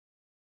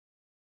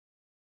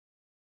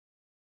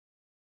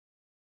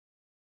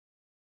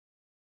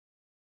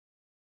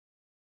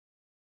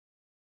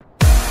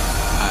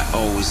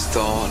Always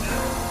thought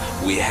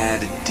we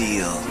had a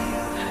deal.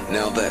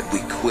 Now that we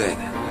quit,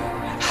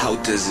 how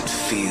does it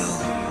feel?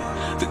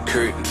 The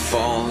curtain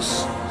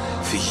falls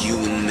for you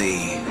and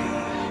me.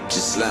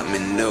 Just let me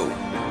know,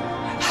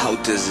 how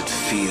does it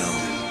feel?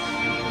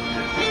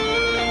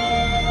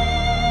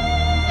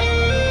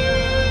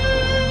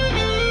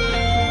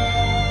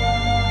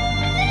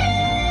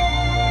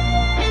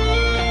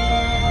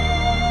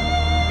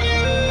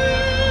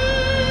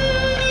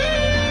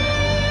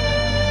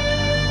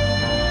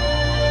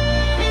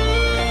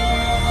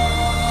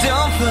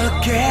 Don't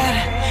forget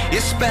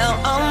your spell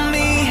on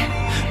me,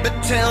 but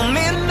tell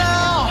me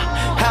now,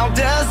 how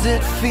does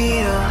it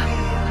feel?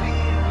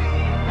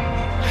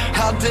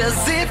 How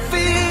does it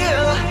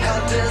feel? How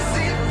does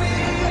it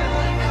feel?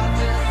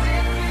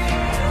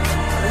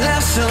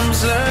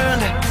 Lessons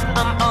learned,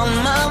 I'm on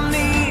my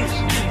knees.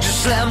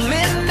 Just let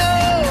me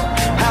know,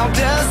 how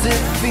does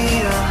it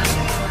feel?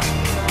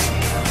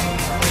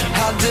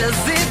 How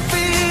does it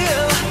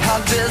feel? How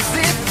does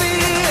it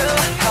feel?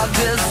 How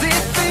does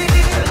it feel?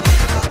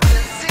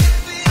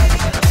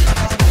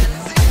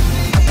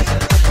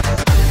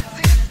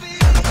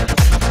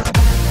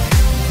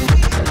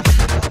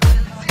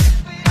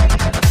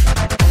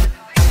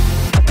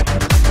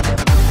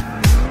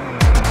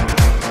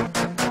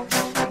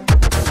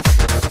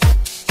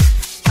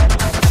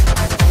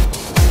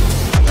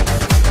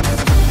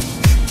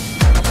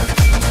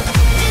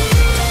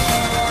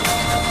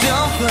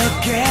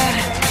 Forget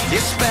your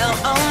spell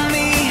on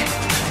me,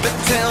 but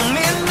tell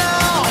me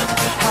now,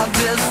 how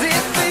does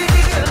it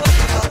feel?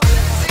 How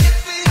does it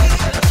feel?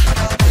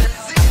 How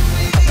does it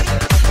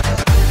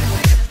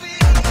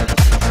feel?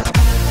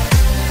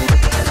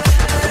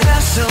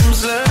 Lessons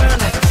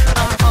learned,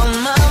 I'm on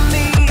my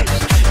knees.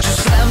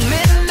 Just let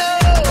me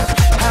know,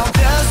 how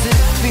does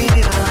it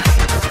feel?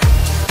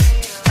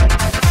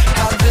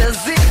 How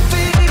does it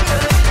feel?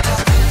 How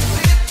does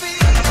it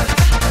feel?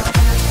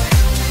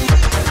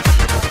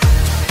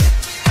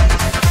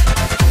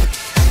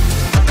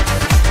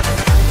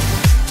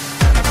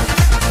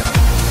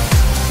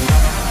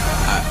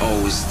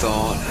 Always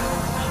thought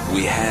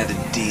we had a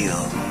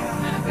deal.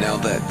 Now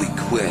that we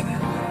quit,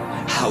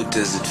 how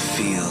does it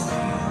feel?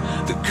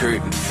 The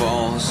curtain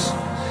falls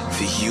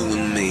for you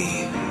and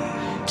me.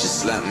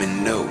 Just let me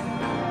know,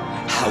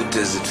 how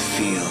does it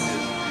feel?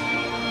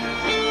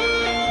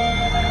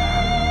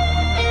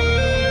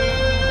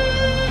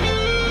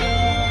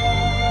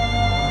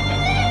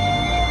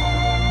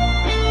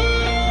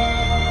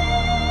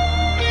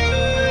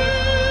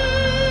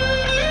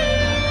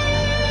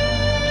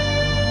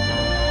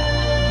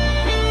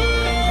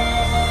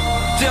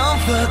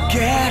 Don't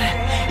forget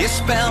your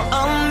spell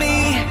on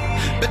me,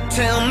 but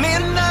tell me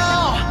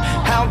now,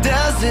 how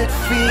does it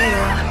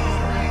feel?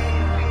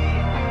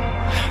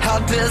 How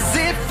does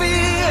it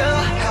feel?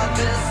 How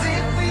does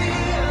it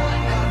feel?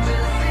 How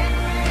does it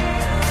feel?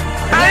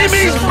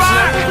 Amy's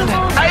back!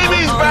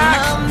 Amy's back!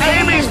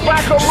 Amy's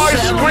back on my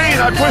screen.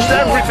 I pushed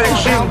everything.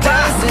 She's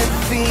back. How does it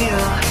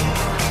feel?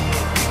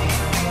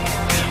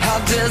 How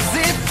does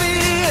it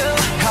feel?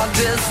 How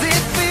does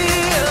it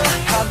feel?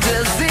 How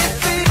does it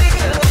feel?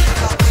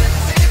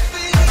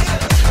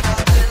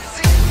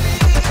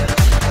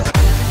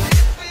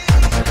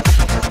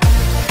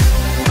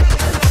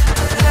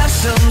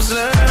 Lessons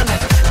learned,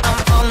 I'm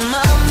on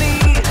my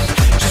knees.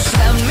 Just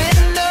let me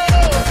know,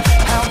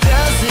 how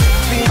does it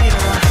feel?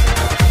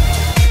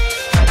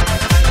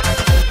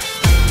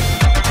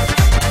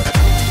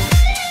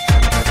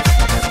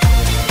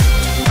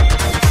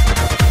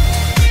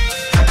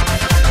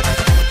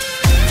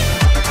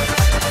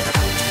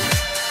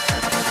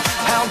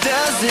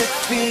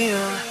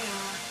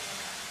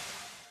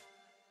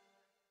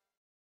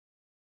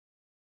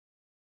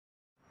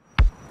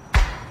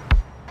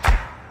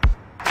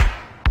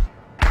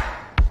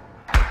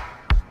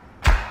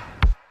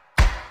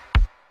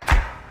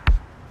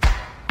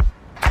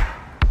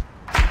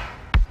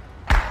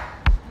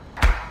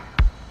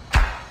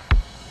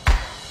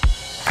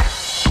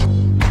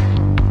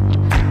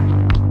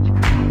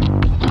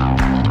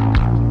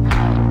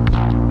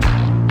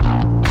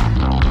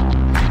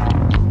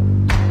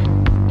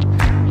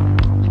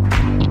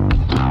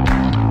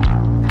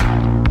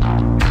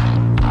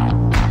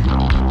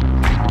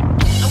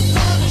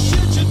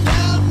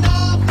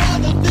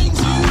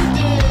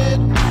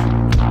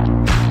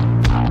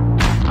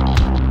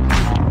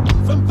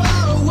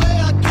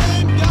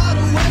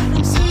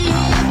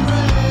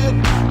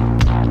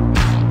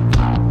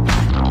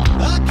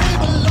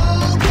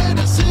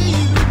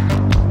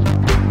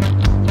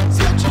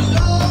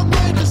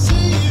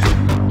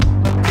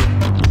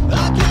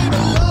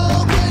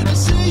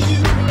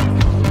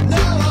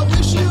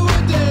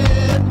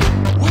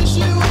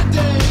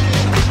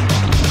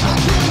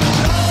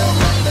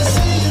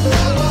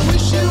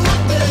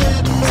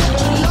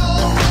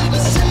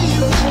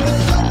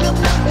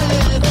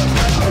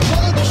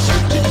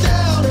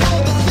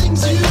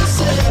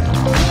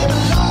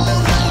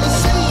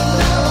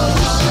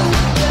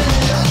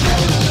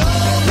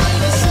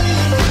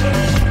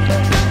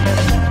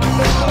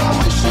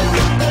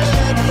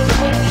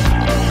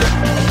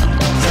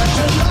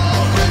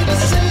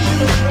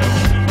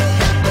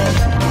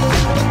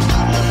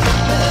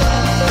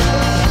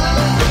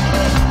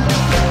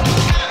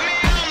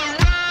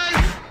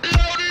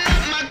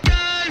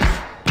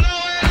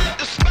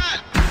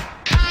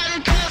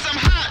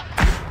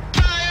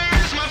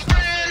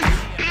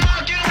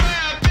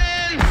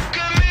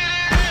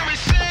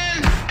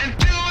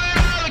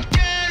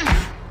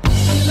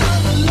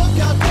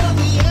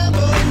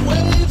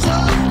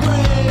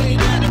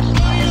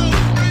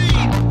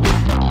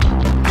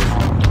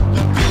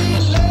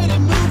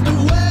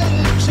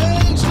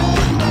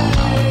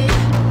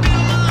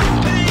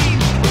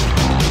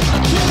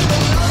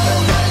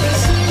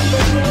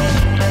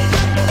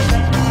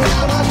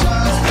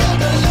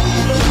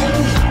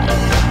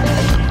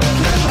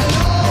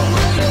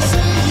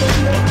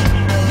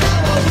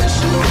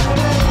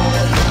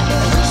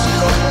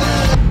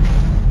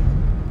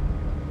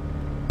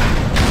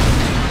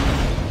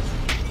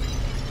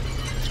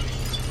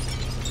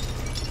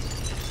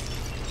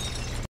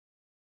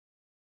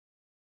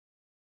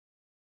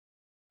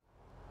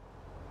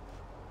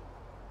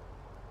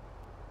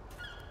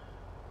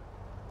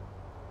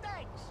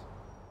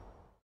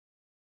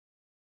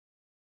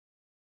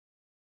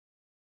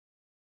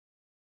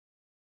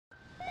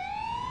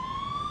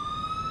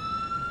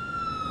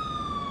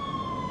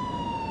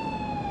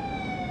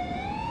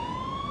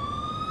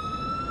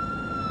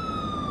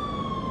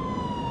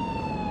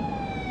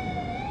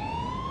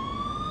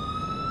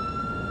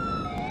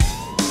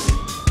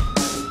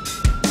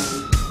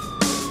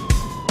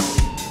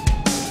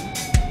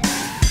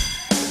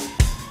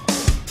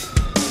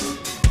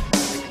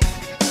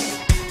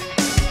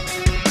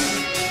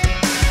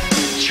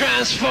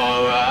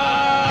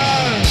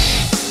 Transformers.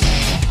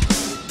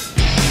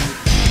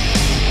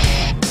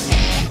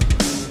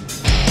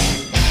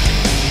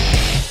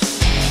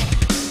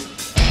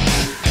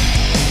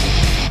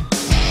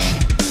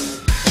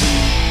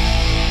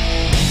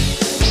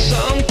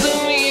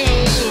 Something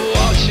evil's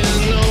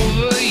watching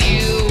over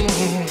you,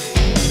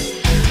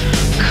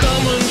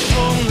 coming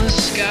from the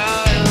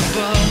sky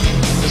above.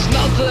 There's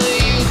nothing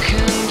you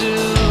can do.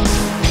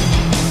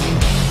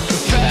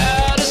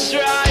 Prepare to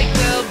strike,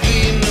 there'll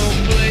be no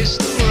place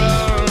to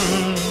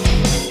run.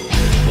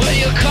 When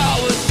you're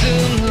caught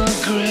within the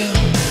grip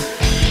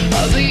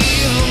of the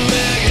evil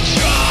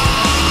Megatron.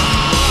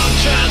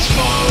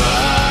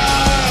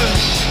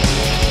 Transformers,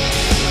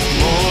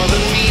 more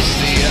than meets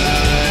the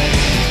eye.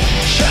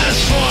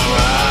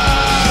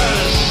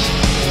 Transformers,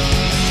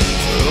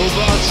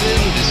 robots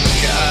in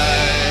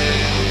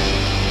disguise,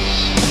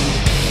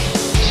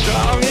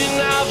 strong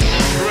enough to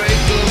break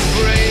the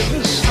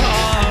bravest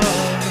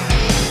heart.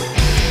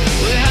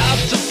 We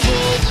have to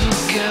pull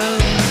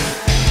together,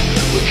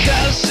 we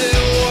can't say